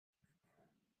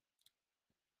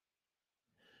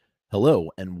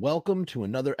Hello, and welcome to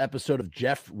another episode of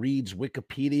Jeff Reads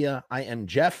Wikipedia. I am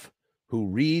Jeff, who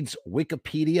reads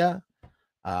Wikipedia.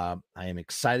 I am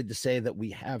excited to say that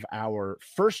we have our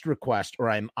first request, or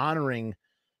I'm honoring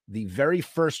the very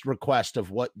first request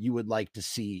of what you would like to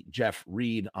see Jeff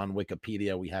read on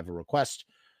Wikipedia. We have a request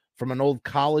from an old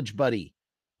college buddy,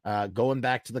 going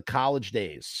back to the college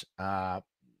days.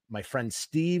 My friend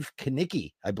Steve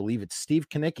Kanicki, I believe it's Steve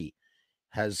Kanicki,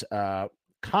 has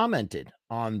commented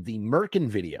on the Merkin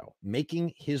video,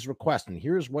 making his request. And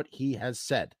here's what he has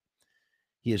said.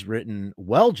 He has written,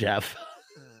 well, Jeff,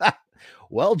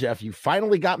 you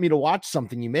finally got me to watch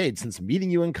something you made since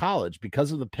meeting you in college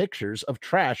because of the pictures of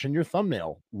trash in your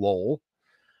thumbnail. Lol.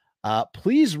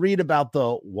 Please read about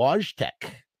the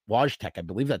Wojtek, I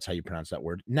believe that's how you pronounce that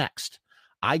word, next.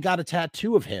 I got a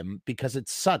tattoo of him because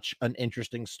it's such an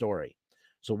interesting story.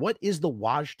 So what is the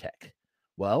Wojtek?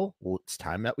 Well, it's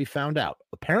time that we found out.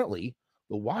 Apparently,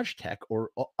 the Wojtek,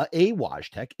 or a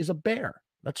Wojtek, is a bear.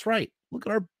 That's right. Look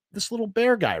at this little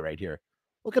bear guy right here.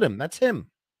 Look at him. That's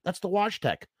him. That's the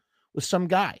Wojtek with some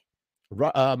guy,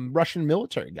 Russian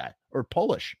military guy, or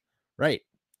Polish. Right.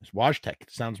 It's Wojtek.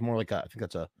 Sounds more like I think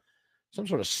that's some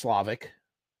sort of Slavic,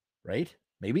 right?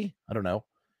 Maybe. I don't know.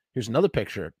 Here's another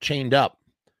picture, chained up.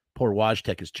 Poor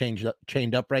Wojtek is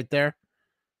chained up right there.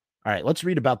 All right, let's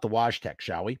read about the Wojtek,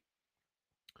 shall we?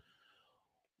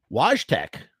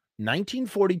 Wojtek,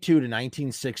 1942 to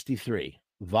 1963.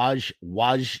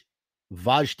 Wojtek.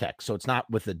 So it's not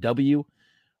with a W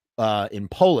in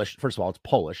Polish. First of all, it's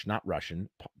Polish, not Russian.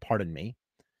 Pardon me.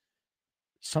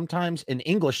 Sometimes in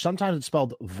English, sometimes it's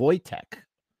spelled Wojtek.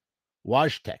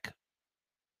 Wojtek.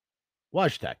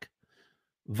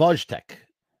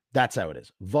 That's how it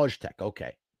is. Wojtek.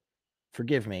 Okay.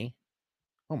 Forgive me.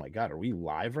 Oh my God. Are we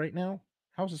live right now?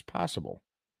 How is this possible?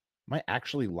 Am I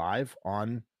actually live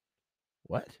on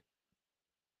what?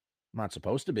 I'm not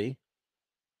supposed to be.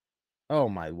 Oh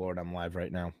my Lord. I'm live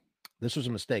right now. This was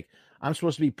a mistake. I'm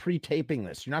supposed to be pre-taping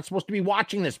this. You're not supposed to be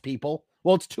watching this, people.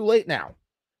 Well, it's too late now.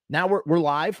 Now we're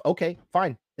live. Okay,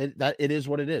 fine. It is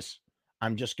what it is.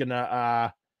 I'm just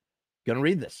gonna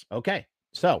read this. Okay.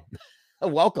 So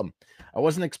welcome. I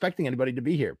wasn't expecting anybody to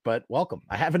be here, but welcome.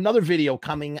 I have another video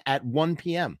coming at 1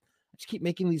 p.m. I just keep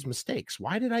making these mistakes.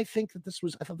 Why did I think that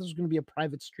I thought this was going to be a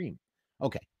private stream?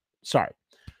 Okay. Sorry.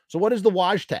 So what is the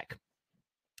Wojtek?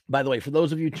 By the way, for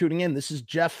those of you tuning in, this is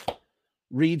Jeff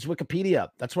Reads Wikipedia.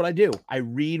 That's what I do. I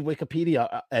read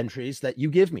Wikipedia entries that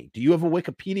you give me. Do you have a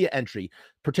Wikipedia entry,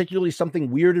 particularly something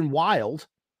weird and wild?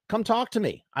 Come talk to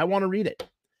me. I want to read it.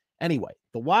 Anyway,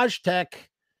 the Wojtek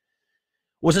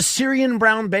was a Syrian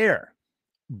brown bear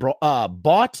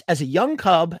bought as a young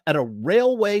cub at a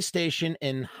railway station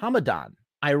in Hamadan,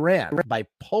 Iran, by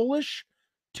Polish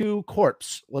two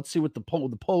corps. Let's see what the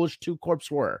Polish two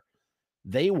corps were.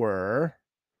 They were...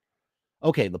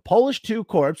 Okay, the Polish II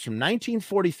Corps from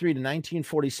 1943 to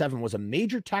 1947 was a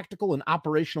major tactical and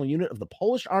operational unit of the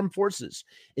Polish Armed Forces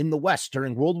in the West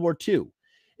during World War II.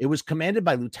 It was commanded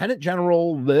by Lieutenant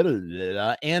General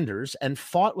Anders and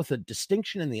fought with a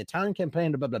distinction in the Italian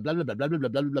campaign. Blah, blah, blah, blah, blah, blah, blah,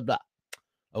 blah, blah, blah.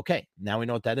 Okay, now we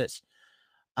know what that is.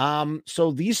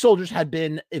 So these soldiers had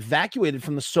been evacuated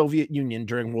from the Soviet Union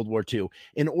during World War II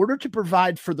in order to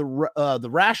provide for the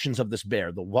rations of this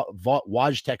bear, the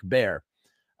Wojtek bear.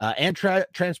 And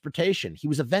transportation. He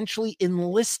was eventually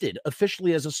enlisted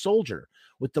officially as a soldier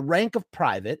with the rank of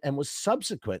private and was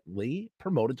subsequently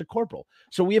promoted to corporal.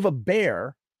 So we have a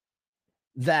bear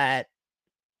that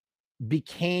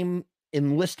became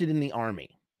enlisted in the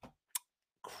army.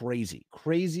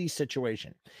 Crazy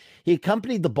situation. He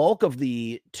accompanied the bulk of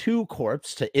the II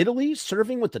Corps to Italy,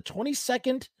 serving with the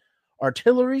 22nd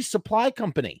Artillery Supply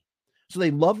Company. So they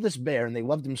loved this bear, and they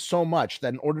loved him so much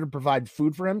that in order to provide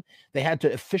food for him, they had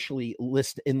to officially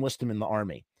enlist him in the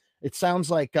army. It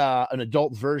sounds like an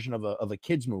adult version of a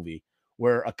kid's movie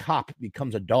where a cop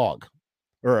becomes a dog,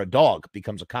 or a dog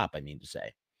becomes a cop, I mean to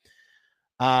say.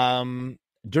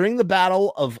 During the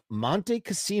Battle of Monte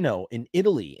Cassino in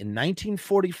Italy in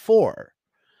 1944,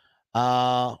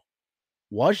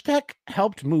 Wojtek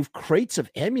helped move crates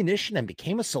of ammunition and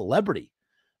became a celebrity,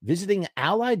 visiting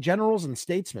Allied generals and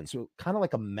statesmen. So kind of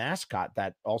like a mascot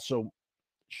that also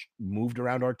moved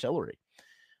around artillery.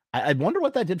 I wonder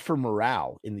what that did for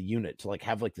morale in the unit to like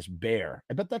have like this bear.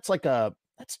 I bet that's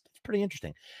pretty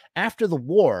interesting. After the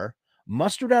war,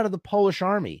 mustered out of the Polish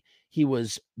army, he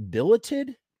was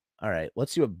billeted. All right,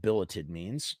 let's see what billeted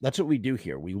means. That's what we do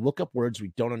here. We look up words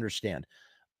we don't understand.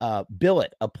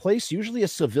 Billet, a place, usually a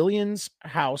civilian's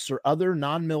house or other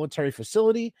non-military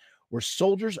facility where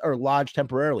soldiers are lodged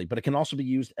temporarily, but it can also be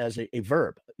used as a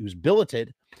verb. He was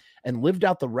billeted and lived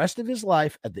out the rest of his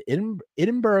life at the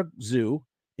Edinburgh Zoo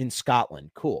in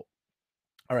Scotland. Cool.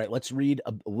 All right, let's read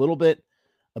a little bit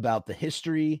about the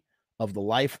history of the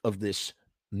life of this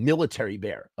military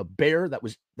bear, a bear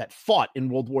that fought in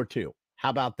World War II. How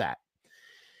about that?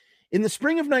 In the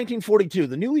spring of 1942,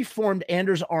 the newly formed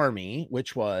Anders Army,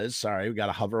 which was, sorry, we got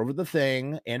to hover over the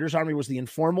thing. Anders Army was the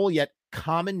informal yet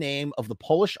common name of the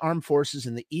Polish armed forces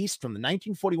in the East from the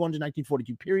 1941 to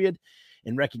 1942 period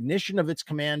in recognition of its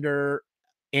commander,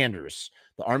 Anders.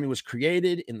 The army was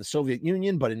created in the Soviet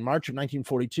Union, but in March of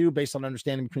 1942, based on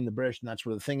understanding between the British, and that's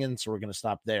where the thing is, so we're going to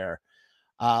stop there.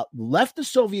 Left the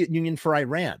Soviet Union for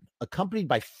Iran, accompanied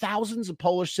by thousands of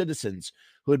Polish citizens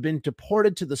who had been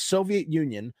deported to the Soviet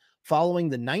Union following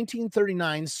the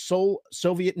 1939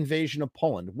 Soviet invasion of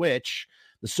Poland, which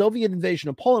the Soviet invasion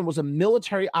of Poland was a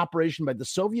military operation by the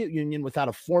Soviet Union without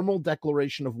a formal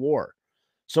declaration of war.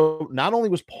 So not only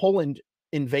was Poland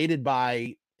invaded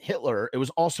by Hitler, it was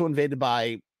also invaded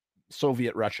by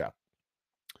Soviet Russia.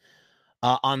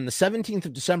 On the 17th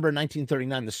of December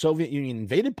 1939, the Soviet Union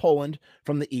invaded Poland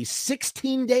from the east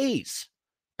 16 days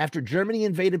after Germany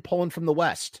invaded Poland from the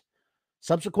west.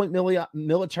 Subsequent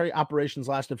military operations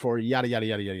lasted for yada, yada,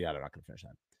 yada, yada, yada. I'm not going to finish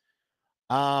that.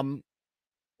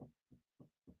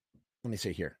 Let me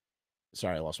see here.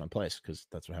 Sorry, I lost my place because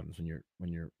that's what happens when you're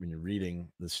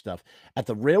reading this stuff. At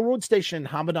the railroad station in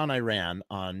Hamadan, Iran,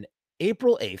 on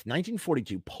April 8th,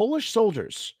 1942, Polish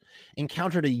soldiers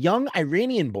encountered a young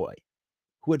Iranian boy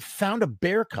who had found a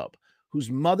bear cub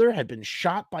whose mother had been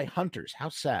shot by hunters. How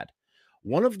sad.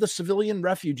 One of the civilian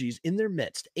refugees in their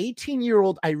midst,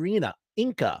 18-year-old Irina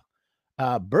Inka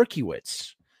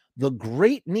Berkiewicz, the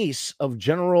great niece of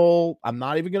General, I'm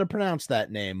not even going to pronounce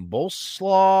that name,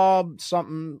 Boleslaw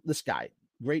something, this guy,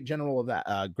 great general of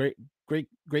that,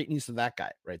 great niece of that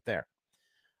guy right there.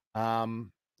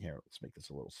 Here, let's make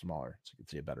this a little smaller so you can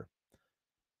see it better.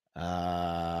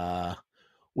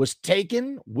 Was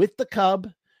taken with the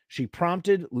cub. She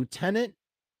prompted Lieutenant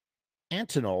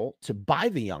Antonol to buy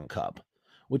the young cub,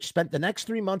 which spent the next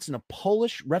 3 months in a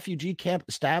Polish refugee camp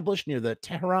established near the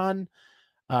Tehran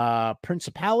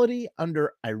Principality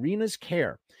under Irina's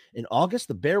care. In August,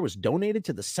 the bear was donated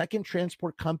to the 2nd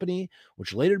Transport Company,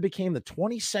 which later became the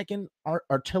 22nd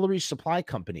Artillery Supply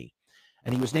Company,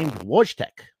 and he was named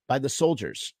Wojtek by the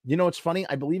soldiers. You know, it's funny.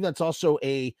 I believe that's also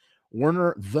a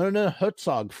Werner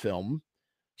Herzog film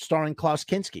starring Klaus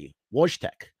Kinski,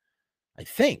 Wojtek. I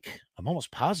think. I'm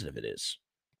almost positive it is.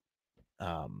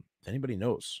 If anybody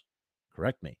knows,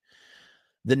 correct me.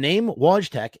 The name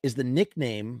Wojtek is the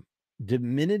nickname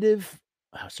diminutive.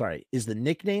 Is the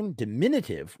nickname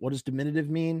diminutive? What does diminutive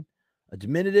mean? A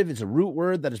diminutive is a root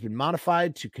word that has been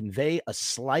modified to convey a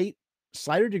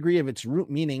slighter degree of its root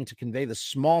meaning to convey the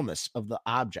smallness of the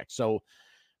object. So,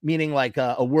 meaning like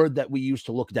a word that we use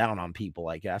to look down on people,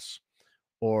 I guess,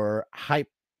 or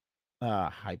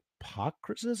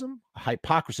hypocrisism,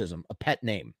 a pet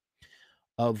name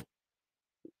of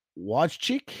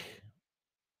Wojtek,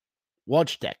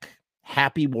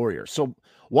 happy warrior. So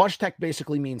Wojtek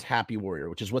basically means happy warrior,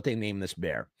 which is what they named this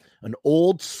bear. An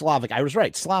old Slavic, I was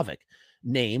right, Slavic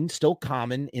name, still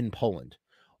common in Poland.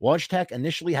 Wojtek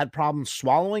initially had problems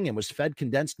swallowing and was fed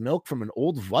condensed milk from an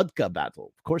old vodka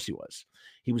bottle. Of course he was.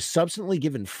 He was subsequently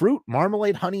given fruit,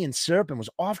 marmalade, honey, and syrup, and was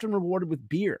often rewarded with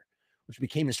beer, which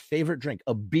became his favorite drink.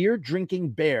 A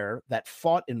beer-drinking bear that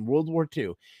fought in World War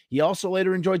II. He also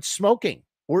later enjoyed smoking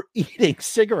or eating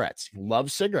cigarettes. He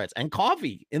loved cigarettes and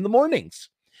coffee in the mornings.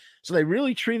 So they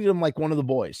really treated him like one of the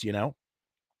boys, you know?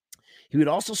 He would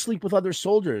also sleep with other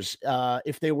soldiers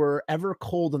if they were ever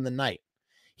cold in the night.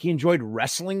 He enjoyed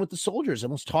wrestling with the soldiers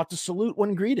and was taught to salute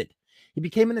when greeted. He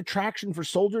became an attraction for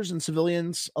soldiers and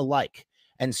civilians alike,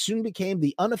 and soon became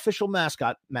the unofficial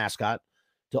mascot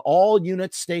to all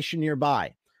units stationed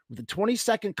nearby. With the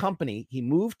 22nd Company, he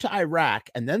moved to Iraq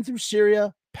and then through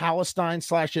Syria,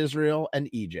 Palestine/Israel, and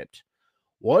Egypt.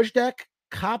 Wojtek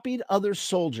copied other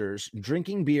soldiers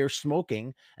drinking beer,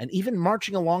 smoking, and even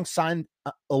marching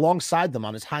alongside them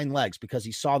on his hind legs because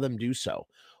he saw them do so.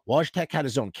 Wojtek had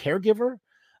his own caregiver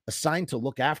assigned to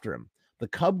look after him. The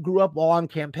cub grew up while on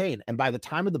campaign, and by the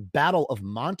time of the Battle of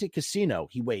Monte Cassino,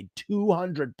 he weighed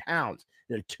 200 pounds.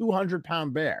 A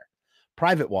 200-pound bear.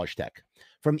 Private Wojtek.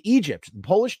 From Egypt, the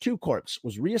Polish II Corps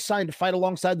was reassigned to fight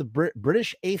alongside the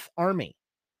British 8th Army,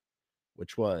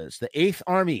 which was the 8th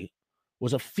Army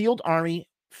was a field army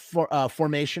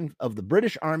formation of the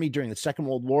British Army during the Second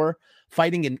World War,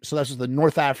 fighting in, so this is the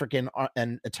North African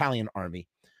and Italian Army,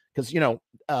 because, you know,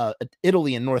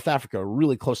 Italy and North Africa are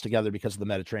really close together because of the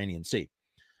Mediterranean Sea.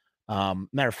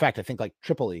 Matter of fact, I think like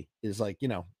Tripoli is like, you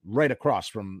know, right across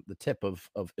from the tip of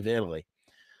Italy.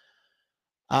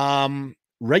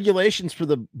 Regulations for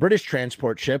the British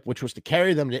transport ship, which was to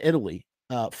carry them to Italy,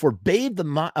 forbade the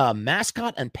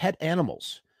mascot and pet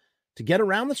animals. To get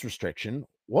around this restriction,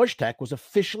 Wojtek was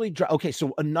officially okay.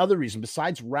 So another reason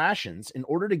besides rations, in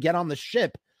order to get on the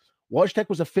ship, Wojtek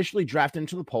was officially drafted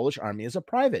into the Polish army as a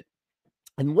private,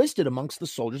 enlisted amongst the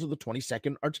soldiers of the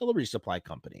 22nd Artillery Supply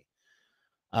Company.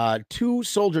 2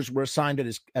 soldiers were assigned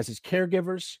as his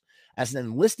caregivers. As an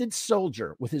enlisted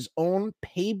soldier with his own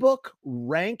paybook,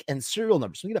 rank, and serial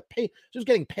number. So he got paid. So he was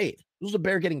getting paid. This was a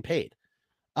bear getting paid.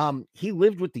 He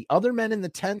lived with the other men in the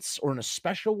tents or in a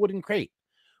special wooden crate,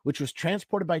 which was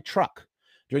transported by truck.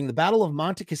 During the Battle of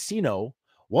Monte Cassino,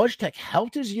 Wojtek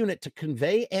helped his unit to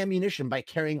convey ammunition by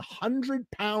carrying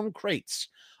 100-pound crates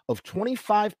of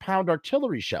 25-pound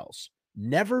artillery shells,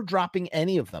 never dropping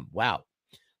any of them. Wow.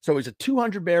 So he's a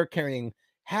 200 bear carrying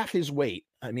half his weight.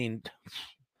 I mean,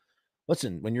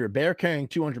 listen, when you're a bear carrying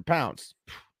 200 pounds,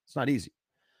 it's not easy.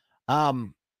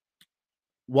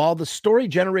 While the story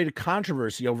generated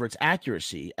controversy over its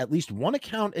accuracy, at least one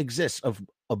account exists of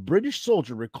a British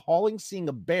soldier recalling seeing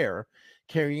a bear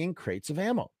carrying crates of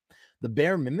ammo. The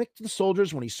bear mimicked the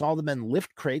soldiers when he saw the men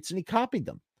lift crates, and he copied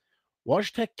them.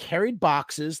 Wojtek carried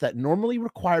boxes that normally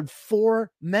required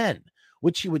 4 men,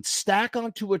 which he would stack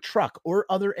onto a truck or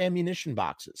other ammunition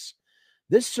boxes.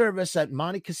 This service at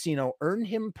Monte Cassino earned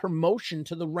him promotion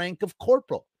to the rank of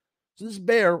corporal. So this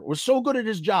bear was so good at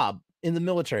his job in the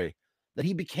military that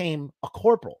he became a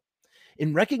corporal.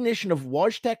 In recognition of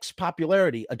Wojtek's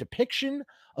popularity, a depiction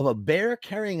of a bear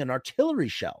carrying an artillery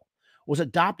shell was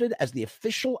adopted as the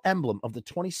official emblem of the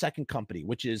 22nd Company,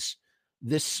 which is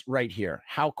this right here.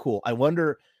 How cool. I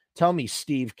wonder, tell me,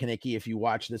 Steve Kanicki, if you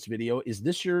watch this video, is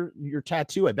this your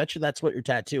tattoo? I bet you that's what your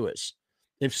tattoo is.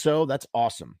 If so, that's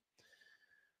awesome.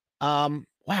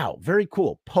 Wow, very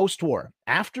cool. Post-war.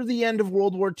 After the end of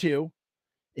World War II,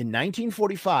 in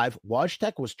 1945,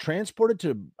 Wojtek was transported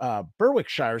to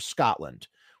Berwickshire, Scotland,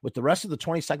 with the rest of the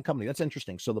 22nd Company. That's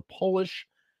interesting. So the Polish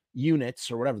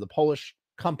units, or whatever, the Polish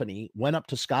company, went up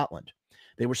to Scotland.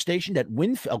 They were stationed at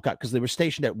Winfield, because they were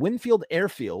stationed at Winfield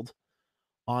Airfield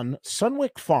on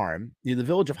Sunwick Farm, near the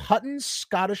village of Hutton's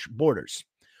Scottish borders.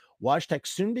 Wojtek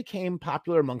soon became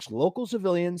popular amongst local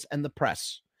civilians and the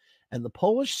press, and the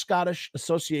Polish-Scottish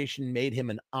Association made him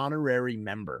an honorary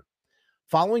member.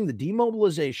 Following the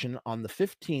demobilization on the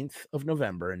 15th of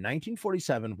November in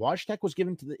 1947, Wojtek was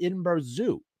given to the Edinburgh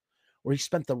Zoo, where he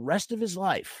spent the rest of his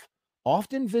life,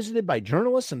 often visited by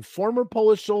journalists and former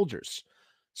Polish soldiers,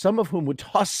 some of whom would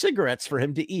toss cigarettes for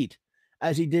him to eat,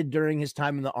 as he did during his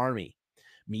time in the army.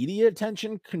 Media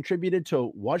attention contributed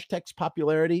to Wojtek's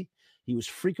popularity. He was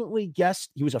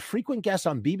a frequent guest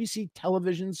on BBC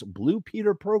Television's Blue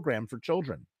Peter program for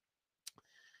children.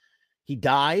 He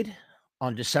died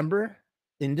in December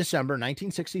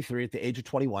 1963 at the age of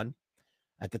 21.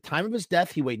 At the time of his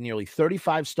death, he weighed nearly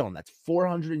 35 stone. That's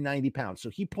 490 pounds. So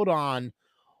he put on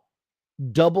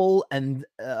double and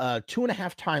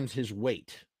 2.5 times his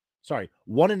weight. Sorry,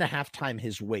 1.5 times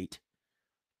his weight,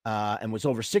 and was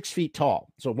over 6 feet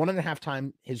tall. So 1.5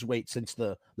 times his weight since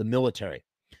the military.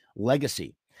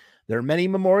 Legacy. There are many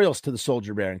memorials to the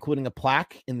soldier bear, including a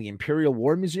plaque in the Imperial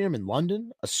War Museum in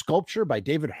London, a sculpture by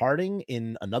David Harding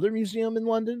in another museum in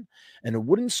London, and a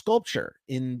wooden sculpture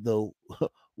in the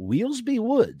Wheelsby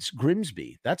Woods,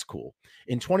 Grimsby. That's cool.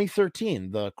 In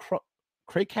 2013, the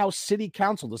Krakow City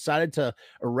Council decided to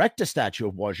erect a statue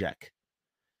of Wojtek.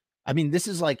 I mean, this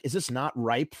is like, is this not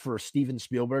ripe for Steven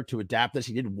Spielberg to adapt this?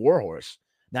 He did War Horse.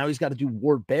 Now he's got to do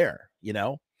War Bear, you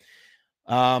know?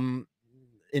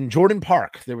 In Jordan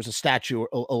Park, there was a statue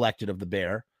elected of the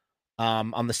bear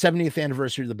on the 70th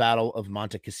anniversary of the Battle of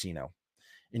Monte Cassino.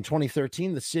 In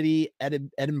 2013, the city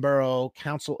Edinburgh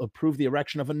Council approved the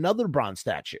erection of another bronze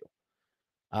statue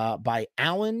by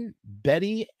Alan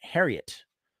Betty Harriet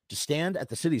to stand at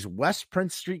the city's West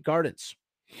Prince Street Gardens.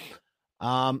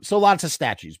 So lots of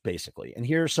statues, basically. And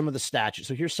here are some of the statues.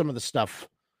 So here's some of the stuff.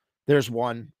 There's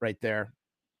one right there.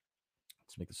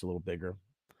 Let's make this a little bigger.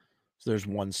 So there's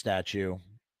one statue.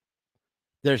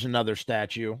 There's another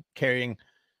statue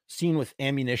seen with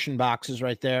ammunition boxes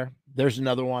right there. There's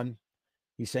another one.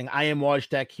 He's saying, "I am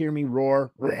Wojtek, hear me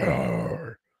roar."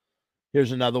 Roar.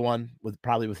 Here's another one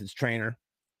probably with his trainer,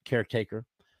 caretaker.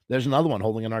 There's another one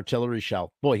holding an artillery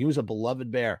shell. Boy, he was a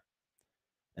beloved bear.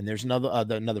 And there's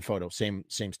another photo, same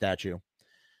statue.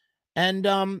 And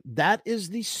that is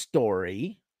the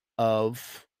story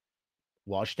of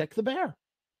Wojtek the bear.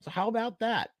 So how about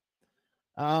that?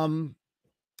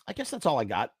 I guess that's all I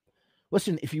got.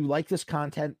 Listen, if you like this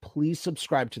content, please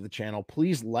subscribe to the channel.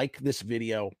 Please like this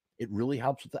video. It really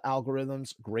helps with the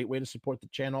algorithms. Great way to support the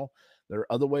channel. There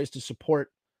are other ways to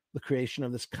support the creation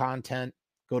of this content,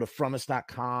 go to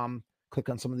frumess.com, click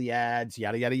on some of the ads,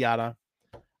 yada, yada, yada.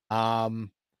 And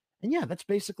yeah, that's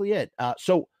basically it.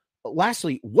 So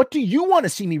lastly, what do you want to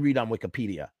see me read on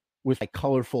Wikipedia with my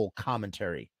colorful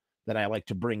commentary that I like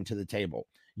to bring to the table?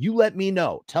 You let me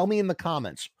know. Tell me in the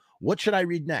comments, what should I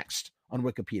read next on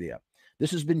Wikipedia?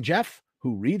 This has been Jeff,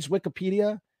 who reads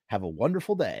Wikipedia. Have a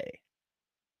wonderful day.